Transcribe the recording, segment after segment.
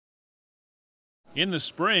In the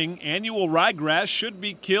spring, annual ryegrass should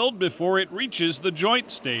be killed before it reaches the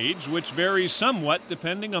joint stage, which varies somewhat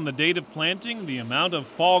depending on the date of planting, the amount of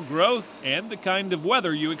fall growth, and the kind of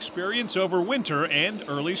weather you experience over winter and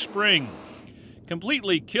early spring.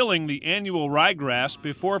 Completely killing the annual ryegrass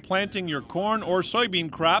before planting your corn or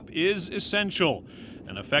soybean crop is essential.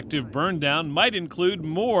 An effective burn down might include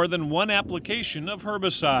more than one application of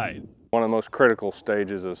herbicide. One of the most critical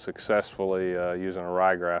stages of successfully using a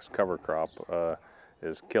ryegrass cover crop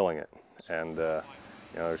is killing it. And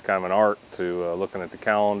there's kind of an art to looking at the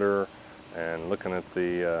calendar and looking at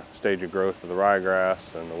the stage of growth of the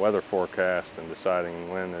ryegrass and the weather forecast and deciding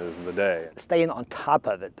when is the day. Staying on top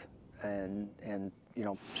of it and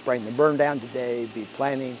spraying the burn down today, be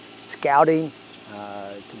planning, scouting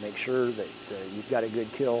to make sure that you've got a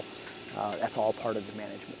good kill. That's all part of the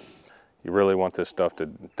management. You really want this stuff to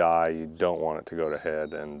die. You don't want it to go to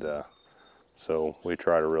head, and so we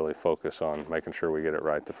try to really focus on making sure we get it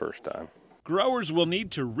right the first time. Growers will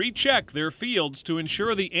need to recheck their fields to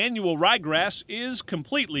ensure the annual ryegrass is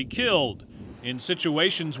completely killed. In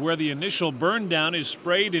situations where the initial burn down is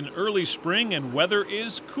sprayed in early spring and weather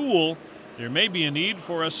is cool, there may be a need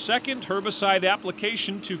for a second herbicide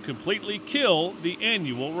application to completely kill the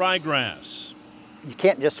annual ryegrass. You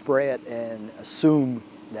can't just spray it and assume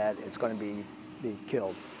that it's going to be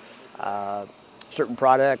killed. Certain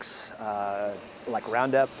products like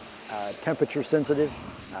Roundup, temperature sensitive.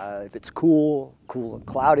 If it's cool and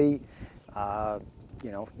cloudy,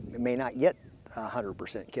 it may not get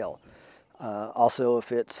 100% kill. Also,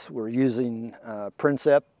 if we're using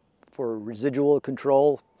Princep for residual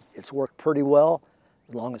control, it's worked pretty well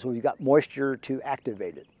as long as we've got moisture to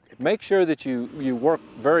activate it. Make sure that you work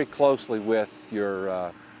very closely with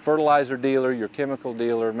your fertilizer dealer, your chemical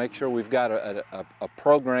dealer. Make sure we've got a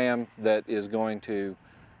program that is going to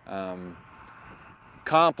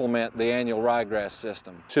complement the annual ryegrass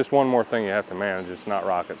system. It's just one more thing you have to manage. It's not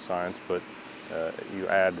rocket science, but you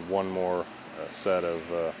add one more set of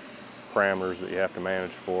parameters that you have to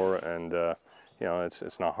manage for, and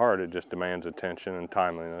it's not hard. It just demands attention and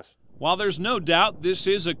timeliness. While there's no doubt this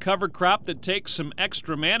is a cover crop that takes some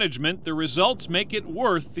extra management, the results make it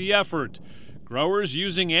worth the effort. Growers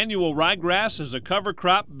using annual ryegrass as a cover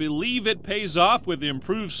crop believe it pays off with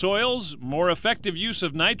improved soils, more effective use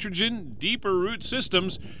of nitrogen, deeper root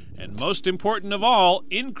systems, and most important of all,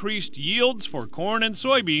 increased yields for corn and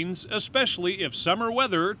soybeans, especially if summer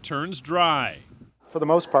weather turns dry. For the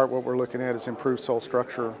most part, what we're looking at is improved soil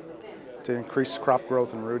structure to increase crop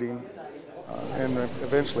growth and rooting, and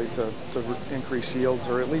eventually to increase yields,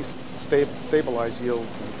 or at least stabilize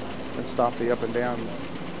yields and stop the up and down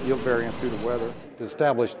yield variance due to weather. To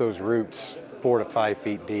establish those roots 4 to 5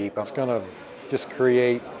 feet deep, it's going to just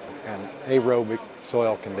create an aerobic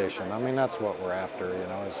soil condition. I mean, that's what we're after,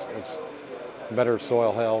 is better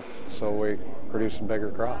soil health so we produce a bigger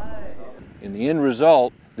crop. In the end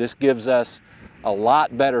result, this gives us a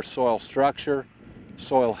lot better soil structure,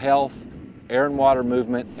 soil health, air and water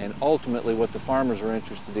movement, and ultimately what the farmers are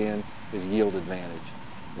interested in is yield advantage.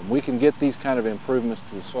 When we can get these kind of improvements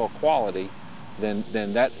to the soil quality, then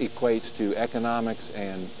that equates to economics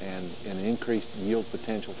and an increased yield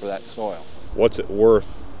potential for that soil. What's it worth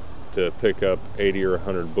to pick up 80 or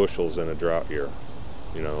 100 bushels in a drought year?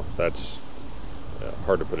 That's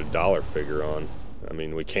hard to put a dollar figure on. I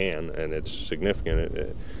mean, we can, and it's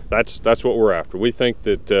significant. That's what we're after. We think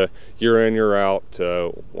that year in, year out,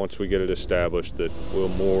 once we get it established, that we'll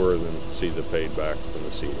more than see the paid back from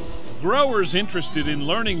the seeding. Growers interested in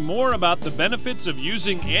learning more about the benefits of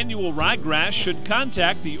using annual ryegrass should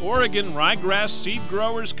contact the Oregon Ryegrass Seed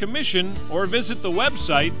Growers Commission or visit the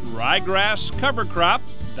website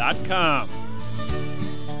ryegrasscovercrop.com.